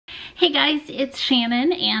Hey guys, it's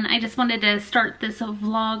Shannon, and I just wanted to start this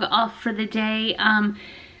vlog off for the day.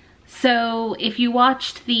 So if you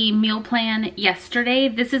watched the meal plan yesterday,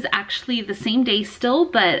 this is actually the same day still,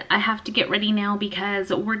 but I have to get ready now because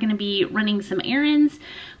we're going to be running some errands.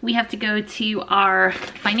 We have to go to our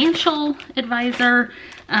financial advisor,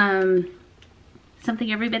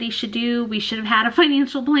 something everybody should do. We should have had a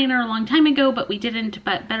financial planner a long time ago, but we didn't,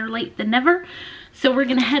 but better late than never. So we're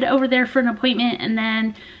going to head over there for an appointment, and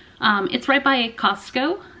then it's right by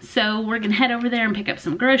Costco, so we're gonna head over there and pick up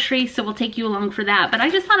some groceries, so we'll take you along for that. But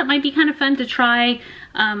I just thought it might be kind of fun to try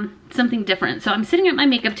something different. So I'm sitting at my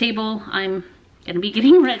makeup table. I'm gonna be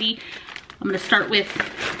getting ready. I'm gonna start with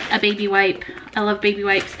a baby wipe. I love baby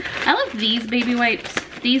wipes. I love these baby wipes.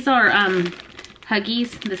 These are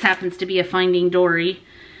Huggies. This happens to be a Finding Dory,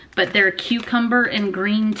 but they're cucumber and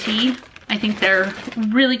green tea. I think they're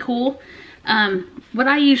really cool. What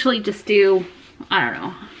I usually just do, I don't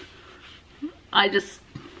know. I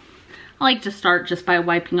like to start just by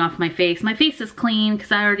wiping off my face. My face is clean because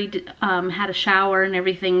I already had a shower and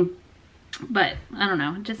everything, but I don't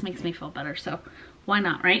know, it just makes me feel better, so why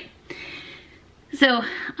not, right? So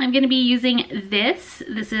I'm going to be using this.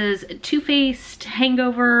 This is Too Faced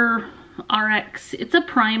Hangover RX. It's a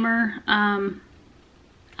primer.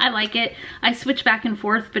 I like it. I switch back and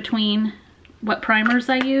forth between what primers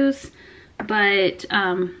I use, but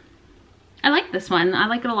I like this one. I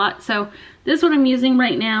like it a lot. So this is what I'm using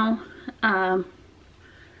right now. I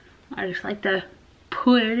just like to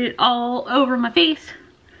put it all over my face.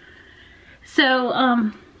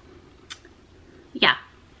 So, yeah.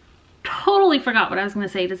 Totally forgot what I was going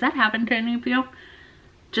to say. Does that happen to any of you?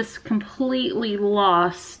 Just completely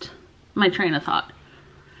lost my train of thought.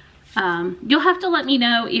 You'll have to let me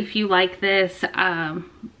know if you like this.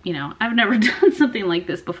 You know, I've never done something like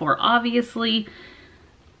this before, obviously.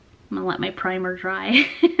 I'm gonna let my primer dry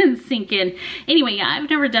and sink in. Anyway, yeah, I've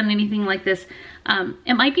never done anything like this.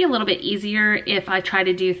 It might be a little bit easier if I try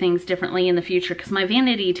to do things differently in the future, because my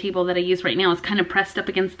vanity table that I use right now is kind of pressed up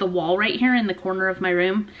against the wall right here in the corner of my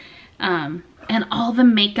room. And all the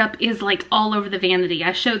makeup is like all over the vanity.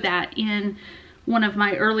 I showed that in one of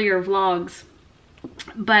my earlier vlogs.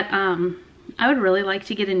 But I would really like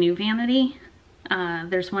to get a new vanity.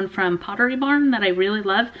 There's one from Pottery Barn that I really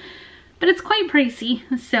love, but it's quite pricey,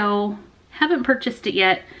 so haven't purchased it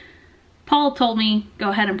yet. Paul told me go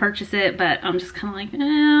ahead and purchase it, but I'm just kind of like, I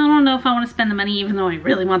don't know if I want to spend the money, even though I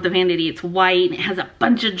really want the vanity. It's white and it has a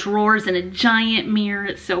bunch of drawers and a giant mirror.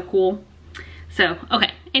 It's so cool. So,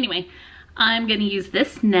 okay, anyway, I'm gonna use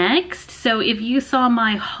this next. So if you saw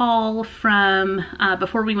my haul from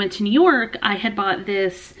before we went to New York, I had bought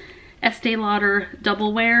this Estee Lauder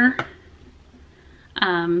Double Wear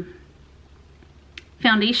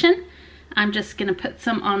foundation. I'm just gonna put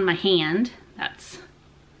some on my hand. That's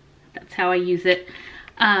how I use it.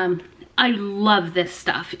 I love this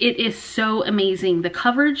stuff. It is so amazing. The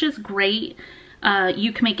coverage is great.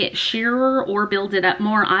 You can make it sheerer or build it up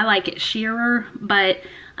more. I like it sheerer, but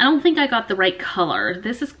I don't think I got the right color.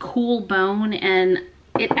 This is Cool Bone, and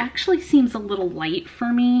it actually seems a little light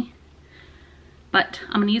for me. But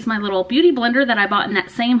I'm gonna use my little beauty blender that I bought in that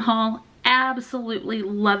same haul. Absolutely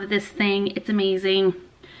love this thing. It's amazing.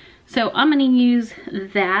 So I'm going to use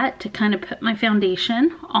that to kind of put my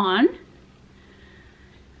foundation on.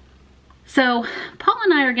 So Paul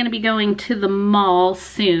and I are going to be going to the mall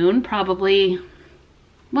soon, probably,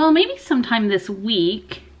 well, maybe sometime this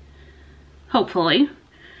week, hopefully.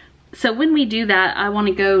 So when we do that, I want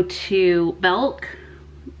to go to Belk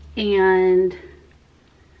and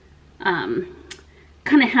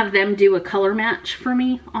kind of have them do a color match for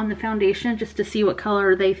me on the foundation, just to see what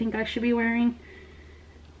color they think I should be wearing,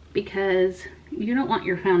 because you don't want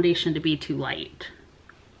your foundation to be too light.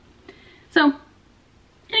 So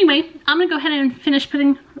anyway, I'm gonna go ahead and finish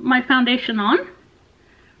putting my foundation on.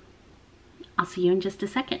 I'll see you in just a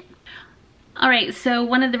second. All right, so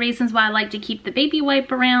one of the reasons why I like to keep the baby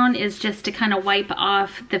wipe around is just to kind of wipe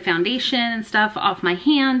off the foundation and stuff off my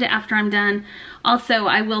hand after I'm done. Also,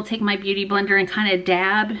 I will take my beauty blender and kind of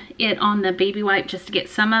dab it on the baby wipe just to get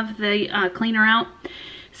some of the cleaner out.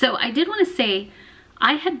 So I did want to say,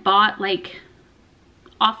 I had bought like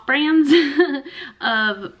off-brands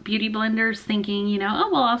of beauty blenders thinking, you know,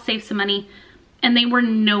 oh, well, I'll save some money. And they were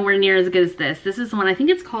nowhere near as good as this. This is the one, I think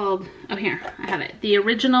it's called, oh, here, I have it. The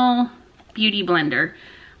Original Beauty Blender.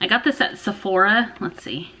 I got this at Sephora. Let's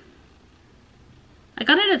see. I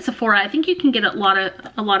got it at Sephora. I think you can get it a lot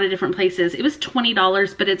of different places. It was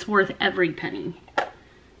 $20, but it's worth every penny.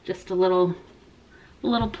 Just a little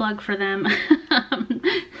plug for them.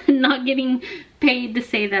 Not getting paid to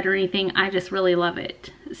say that or anything. I just really love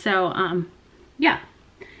it. So, yeah.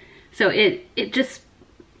 So it just,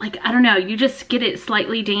 like, I don't know, you just get it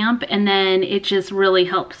slightly damp and then it just really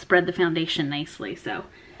helps spread the foundation nicely. So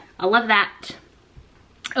I love that.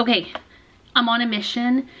 Okay, I'm on a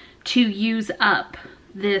mission to use up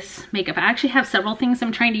this makeup. I actually have several things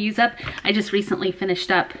I'm trying to use up. I just recently finished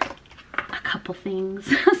up a couple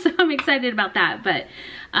things, so I'm excited about that. But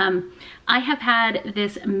I have had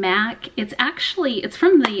this MAC. It's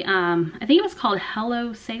from the, I think it was called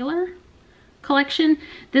Hello Sailor collection.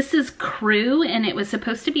 This is Crew, and it was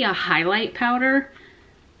supposed to be a highlight powder.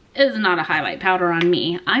 It is not a highlight powder on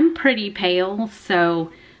me. I'm pretty pale,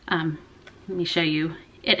 so let me show you.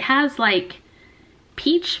 It has like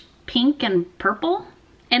peach, pink, and purple,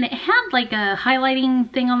 and it had like a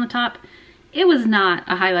highlighting thing on the top. It was not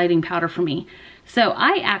a highlighting powder for me. So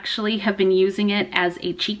I actually have been using it as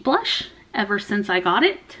a cheek blush ever since I got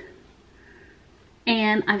it.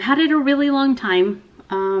 And I've had it a really long time.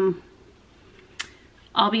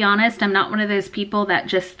 I'll be honest, I'm not one of those people that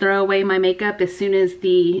just throw away my makeup as soon as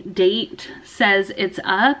the date says it's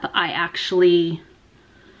up. I actually,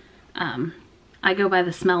 I go by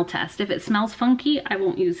the smell test. If it smells funky, I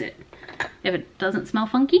won't use it. If it doesn't smell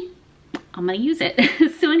funky, I'm gonna use it.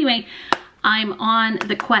 So anyway, I'm on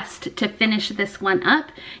the quest to finish this one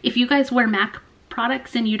up. If you guys wear MAC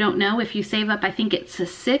products and you don't know, if you save up, I think it's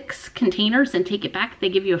 6 containers and take it back, they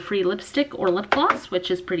give you a free lipstick or lip gloss,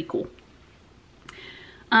 which is pretty cool.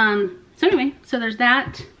 So anyway, so there's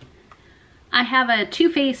that. I have a Too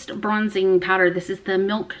Faced bronzing powder. This is the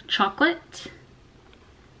milk chocolate,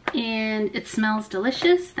 and it smells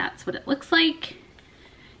delicious. That's what it looks like.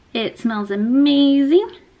 It smells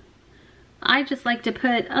amazing. I just like to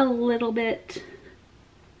put a little bit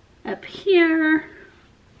up here.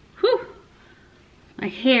 Whew. My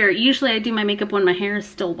hair, usually I do my makeup when my hair is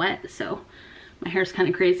still wet, so my hair's kind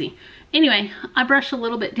of crazy. Anyway, I brush a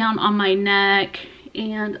little bit down on my neck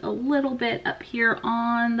and a little bit up here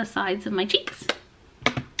on the sides of my cheeks.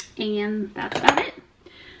 And that's about it.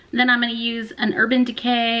 Then I'm going to use an Urban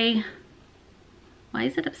Decay. Why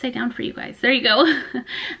is it upside down for you guys? There you go.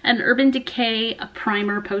 An Urban Decay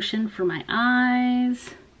primer potion for my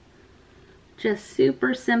eyes. Just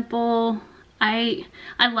super simple. I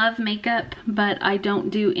love makeup, but I don't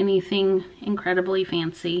do anything incredibly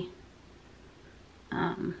fancy.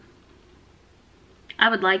 I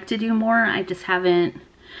would like to do more. I just haven't.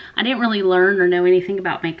 I didn't really learn or know anything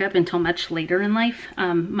about makeup until much later in life.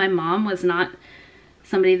 My mom was not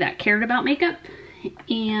somebody that cared about makeup,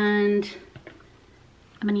 and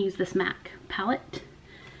I'm gonna use this MAC palette.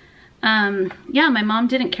 Yeah, my mom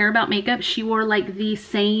didn't care about makeup. She wore like the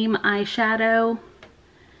same eyeshadow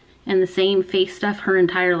and the same face stuff her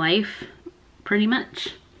entire life, pretty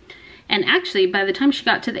much. And actually, by the time she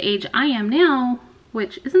got to the age I am now,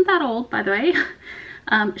 which isn't that old, by the way,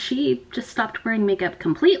 she just stopped wearing makeup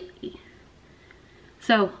completely.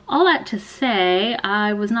 So all that to say,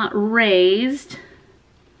 I was not raised,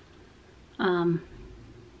 you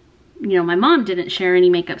know, my mom didn't share any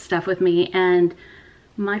makeup stuff with me, and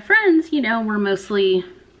my friends, you know, were mostly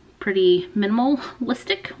pretty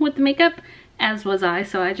minimalistic with the makeup, as was I,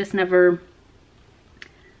 so I just never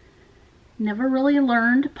really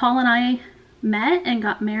learned. Paul and I met and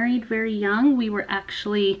got married very young. We were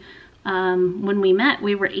actually, when we met,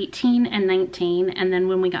 we were 18 and 19, and then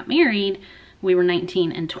when we got married, we were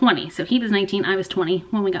 19 and 20. So he was 19, I was 20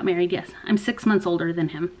 when we got married. Yes, I'm 6 months older than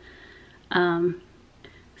him.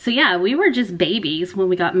 So yeah, we were just babies when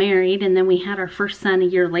we got married, and then we had our first son a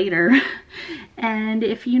year later. And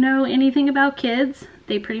if you know anything about kids,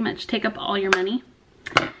 they pretty much take up all your money.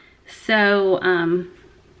 So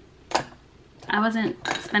I wasn't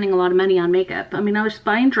spending a lot of money on makeup. I mean, I was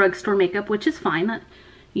buying drugstore makeup, which is fine.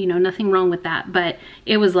 You know, nothing wrong with that. But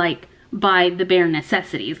it was like buy the bare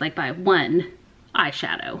necessities, like buy one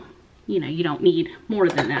eyeshadow. You know, you don't need more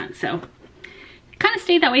than that. So kind of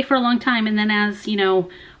stayed that way for a long time. And then as, you know,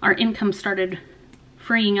 our income started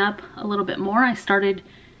freeing up a little bit more, I started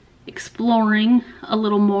exploring a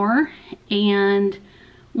little more. And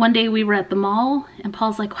one day we were at the mall and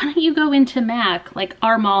Paul's like, why don't you go into MAC? Like,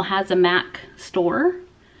 our mall has a MAC store.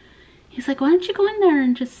 He's like, why don't you go in there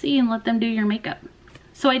and just see and let them do your makeup?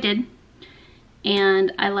 So I did.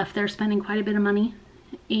 And I left there spending quite a bit of money.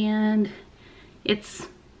 And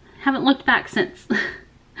haven't looked back since.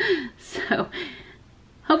 So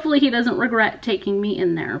hopefully he doesn't regret taking me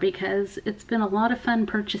in there, because it's been a lot of fun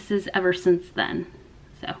purchases ever since then.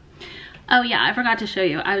 So, oh yeah, I forgot to show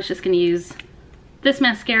you. I was just gonna use this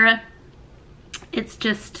mascara. It's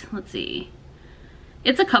just, let's see.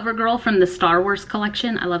 It's a CoverGirl from the Star Wars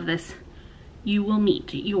collection. I love this. You will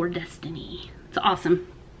meet your destiny. It's awesome.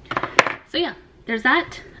 So yeah, there's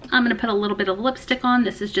that. I'm gonna put a little bit of lipstick on.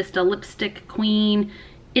 This is just a lipstick queen.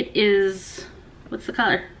 It is, what's the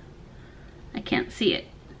color? I can't see it.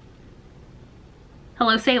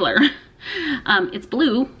 Hello Sailor. It's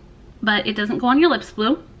blue, but it doesn't go on your lips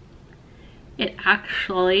blue. It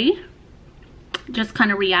actually just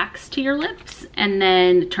kind of reacts to your lips and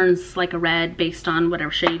then turns like a red based on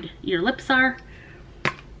whatever shade your lips are.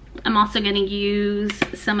 I'm also going to use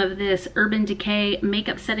some of this Urban Decay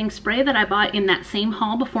makeup setting spray that I bought in that same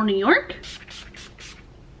haul before New York.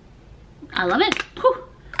 I love it. Whew.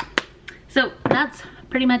 So that's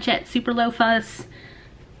pretty much it. Super low fuss.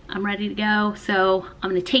 I'm ready to go. So I'm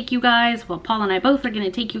going to take you guys, well, Paul and I both are going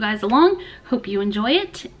to take you guys along. Hope you enjoy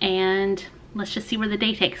it, and let's just see where the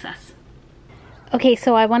day takes us. Okay,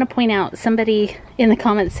 so I want to point out, somebody in the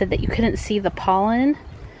comments said that you couldn't see the pollen.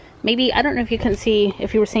 Maybe, I don't know if you couldn't see,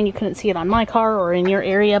 if you were saying you couldn't see it on my car or in your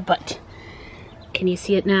area, but can you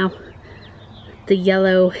see it now? The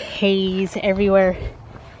yellow haze everywhere.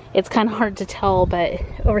 It's kind of hard to tell, but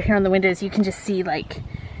over here on the windows you can just see like,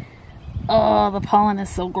 oh, the pollen is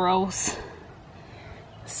so gross.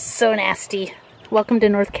 So nasty. Welcome to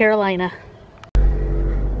North Carolina.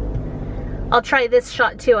 I'll try this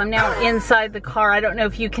shot too. I'm now inside the car. I don't know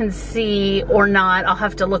if you can see or not. I'll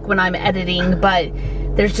have to look when I'm editing, but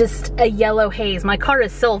there's just a yellow haze. My car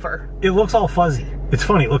is silver. It looks all fuzzy. It's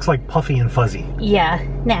funny. It looks like puffy and fuzzy. Yeah,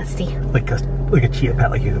 nasty. Like a chia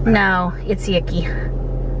pet, like you. No, it's yucky.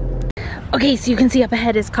 Okay, so you can see up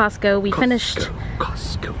ahead is Costco. We finished.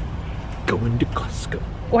 Costco. Going to Costco.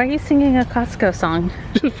 Why are you singing a Costco song?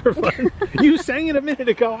 Just for fun. You sang it a minute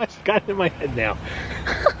ago. I just got it in my head now.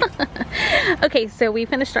 Okay, so we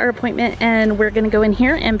finished our appointment and we're gonna go in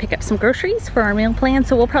here and pick up some groceries for our meal plan.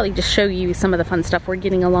 So we'll probably just show you some of the fun stuff we're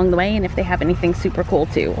getting along the way, and if they have anything super cool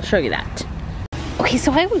too, we'll show you that. Okay,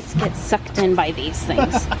 so I always get sucked in by these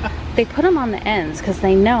things. They put them on the ends because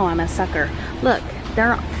they know I'm a sucker. Look,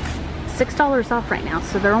 they're $6 off right now,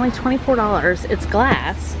 so they're only $24. It's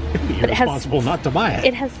glass. You're responsible not to buy it.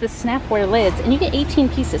 It has the snapware lids, and you get 18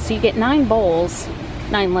 pieces, so you get 9 bowls,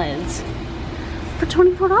 9 lids for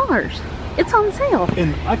 $24. It's on sale.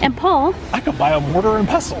 And Paul, I could buy a mortar and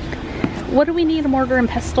pestle. What do we need a mortar and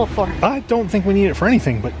pestle for? I don't think we need it for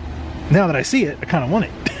anything, but now that I see it, I kind of want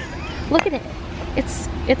it. Look at it.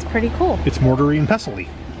 It's pretty cool. It's mortar-y and pestle-y.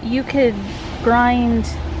 You could grind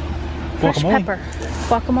fresh pepper.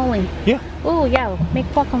 Guacamole. Yeah. Oh yeah, make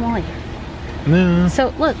guacamole. No.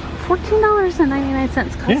 So look, $14.99.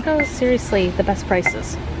 Costco is seriously the best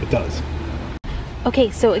prices. It does.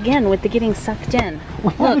 Okay, so again, with the getting sucked in.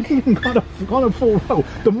 We haven't even got a full row.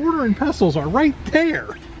 The mortar and pestles are right there.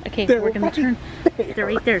 Okay, we're gonna turn. They're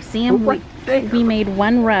right there. See them? We made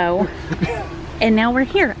 1 row, and now we're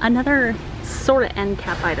here. Another sort of end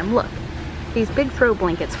cap item. Look, these big throw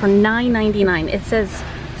blankets for $9.99. It says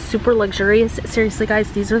super luxurious. Seriously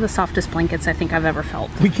guys, these are the softest blankets I think I've ever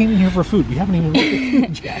felt. We came in here for food. We haven't even looked at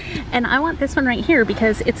food yet. And I want this one right here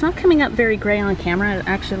because it's not coming up very gray on camera. It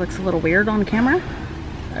actually looks a little weird on camera,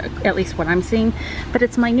 at least what I'm seeing. But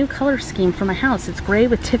it's my new color scheme for my house. It's gray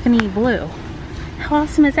with Tiffany blue. How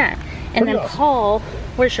awesome is that? And then awesome. Paul,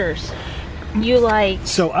 where's yours? You like...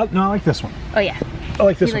 So, no, I like this one. Oh yeah. I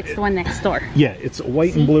like this one. He likes the one next door. Yeah, it's a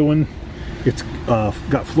white and blue one. It's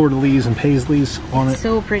got fleur-de-lis and paisleys on it.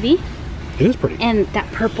 So pretty. It is pretty. And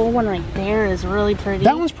that purple one right there is really pretty.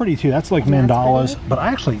 That one's pretty too. That's like mandalas. But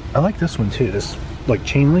I like this one too. This like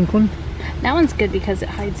chain link one. That one's good because it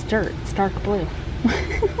hides dirt. It's dark blue.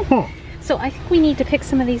 Huh. So I think we need to pick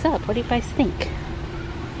some of these up. What do you guys think?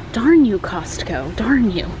 Darn you, Costco. Darn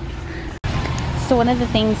you. So one of the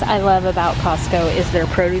things I love about Costco is their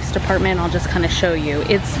produce department. I'll just kind of show you.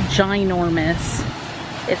 It's ginormous.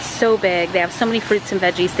 It's so big. They have so many fruits and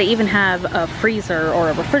veggies. They even have a freezer or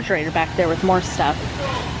a refrigerator back there with more stuff.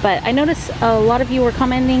 But I noticed a lot of you were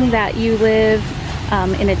commenting that you live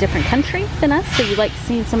in a different country than us, so you like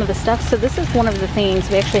seeing some of the stuff. So this is one of the things.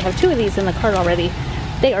 We actually have 2 of these in the cart already.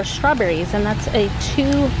 They are strawberries, and that's a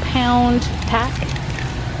 2-pound pack.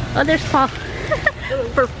 Oh, there's Paul.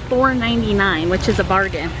 For $4.99, which is a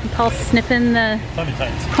bargain. Paul's sniffing the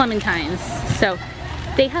clementines. So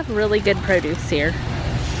they have really good produce here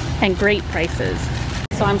and great prices.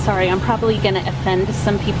 So I'm sorry, I'm probably gonna offend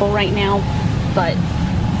some people right now, but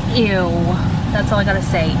ew. That's all I gotta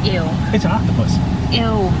say, ew. It's an octopus.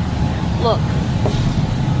 Ew. Look.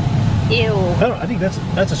 Ew. I think that's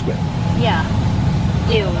a squid. Yeah.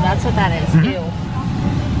 Ew, that's what that is.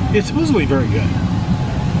 Mm-hmm. Ew. It's supposedly very good.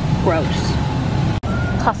 Gross.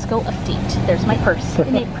 Costco update. There's my purse.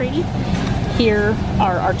 Isn't it pretty? here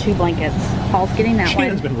are our 2 blankets. Paul's getting that one.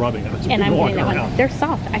 Shannon's been rubbing them. And I'm getting that one. They're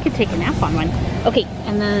soft. I could take a nap on one. Okay,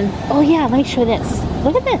 and then, oh yeah, let me show this.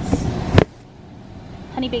 Look at this.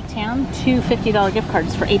 Honey Baked Ham, 2 $50 gift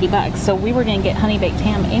cards for 80 bucks. So we were gonna get Honey Baked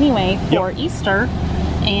Ham anyway for Easter,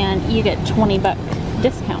 and you get $20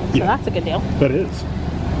 discount. So that's a good deal. That is.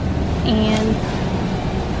 And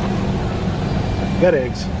got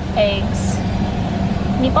eggs. Eggs.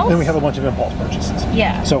 Meatballs? Then we have a bunch of impulse purchases.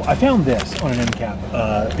 Yeah. So I found this on an end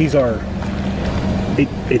cap. These are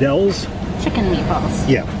Adele's chicken meatballs.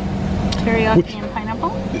 Yeah. Teriyaki and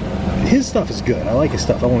pineapple. His stuff is good. I like his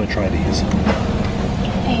stuff. I want to try these.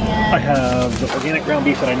 And I have the organic ground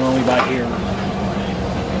beef that I normally buy here.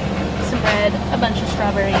 Some bread, a bunch of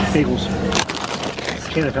strawberries. Bagels.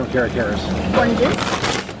 Shannon found carrots. Oranges.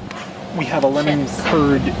 We have a lemon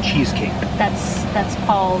curd cheesecake. That's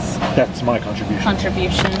Paul's. That's my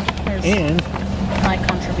contribution. There's and my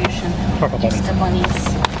contribution. Just the bunnies.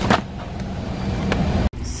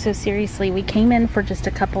 So seriously, we came in for just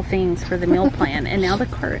a couple things for the meal plan, and now the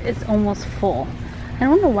cart is almost full. I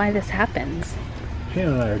don't know why this happens.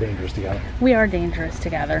 Shannon and I are dangerous together. We are dangerous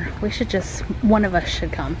together. We should just, one of us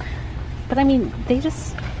should come. But I mean, they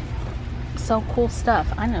just sell cool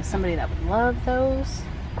stuff. I know somebody that would love those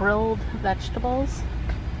grilled vegetables.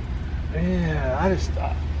 Yeah, I just,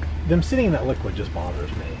 them sitting in that liquid just bothers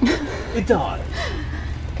me. It does.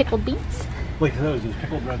 Pickled beets? Like those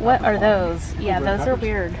pickled red peppers. What are those? Yeah, those are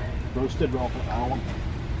weird. Roasted red peppers.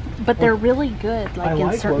 But they're really good, like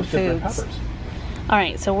in certain foods.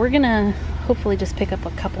 Alright, so we're gonna hopefully just pick up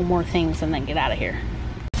a couple more things and then get out of here.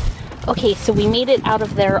 Okay, so we made it out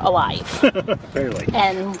of there alive. Barely.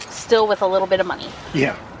 And still with a little bit of money.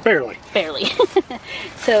 Yeah, barely. Barely.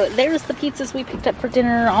 So there's the pizzas we picked up for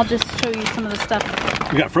dinner. I'll just show you some of the stuff.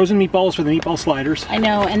 We got frozen meatballs for the meatball sliders. I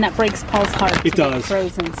know, and that breaks Paul's heart. It does.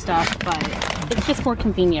 Frozen stuff, but it's just more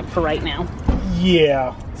convenient for right now.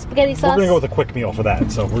 Yeah. Spaghetti sauce. We're gonna go with a quick meal for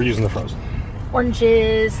that, so we're using the frozen.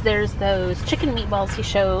 Oranges. There's those chicken meatballs he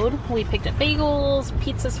showed. We picked up bagels,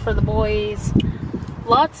 pizzas for the boys.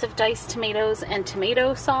 Lots of diced tomatoes and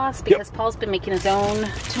tomato sauce because Paul's been making his own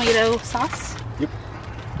tomato sauce. Yep.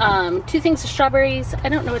 2 things of strawberries. I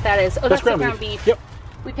don't know what that is. Oh, that's the ground beef. Yep.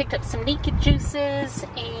 We picked up some naked juices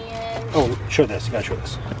and... Oh, show this. You gotta show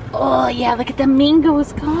this. Oh, yeah. Look at the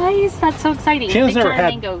mangoes, guys. That's so exciting. Shannon's never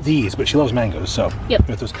had these, but she loves mangoes, so... Yep.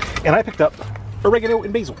 And I picked up oregano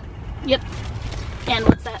and basil. Yep. And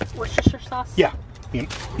what's that? Worcestershire sauce? Yeah.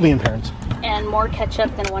 Lean parents. And more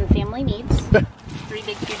ketchup than one family needs. 3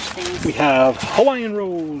 big, huge things. We have Hawaiian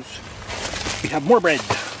rolls. We have more bread.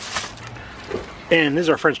 And this is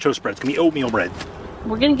our French toast bread. It's going to be oatmeal bread.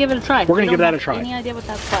 We're going to give it a try. We're going to give that a try. Any idea what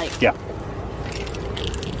that's like? Yeah.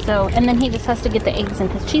 So, and then he just has to get the eggs and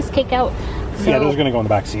his cheesecake out. So, yeah, those are going to go in the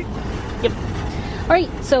back seat. Yep.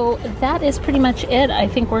 Alright, so that is pretty much it. I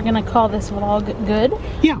think we're going to call this vlog good.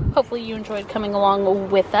 Yeah. Hopefully you enjoyed coming along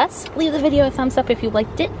with us. Leave the video a thumbs up if you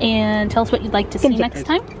liked it, and tell us what you'd like to see next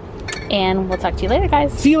time. And we'll talk to you later,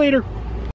 guys. See you later.